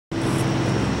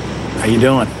How you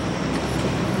doing?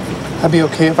 I'd be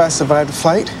okay if I survived the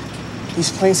flight.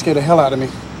 These planes scare the hell out of me.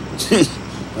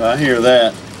 I hear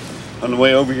that. On the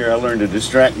way over here, I learned to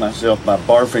distract myself by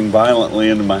barfing violently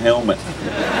into my helmet.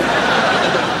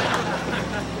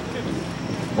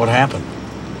 What happened?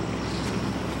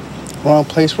 Wrong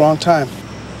place, wrong time.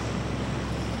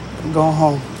 I'm going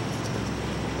home.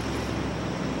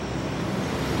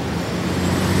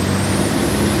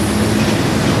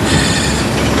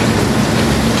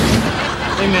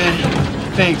 Hey,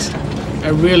 man. Thanks. I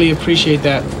really appreciate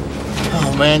that.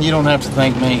 Oh, man, you don't have to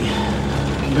thank me.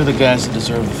 You're the guys that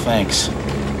deserve the thanks.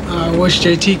 I wish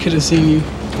JT could have seen you.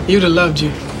 He would have loved you.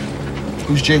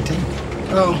 Who's JT?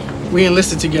 Oh, we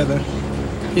enlisted together.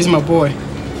 He's my boy.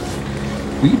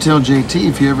 Well, you tell JT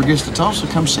if he ever gets to Tulsa,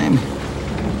 come see me.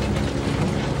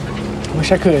 I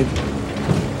wish I could.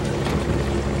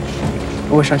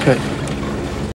 I wish I could.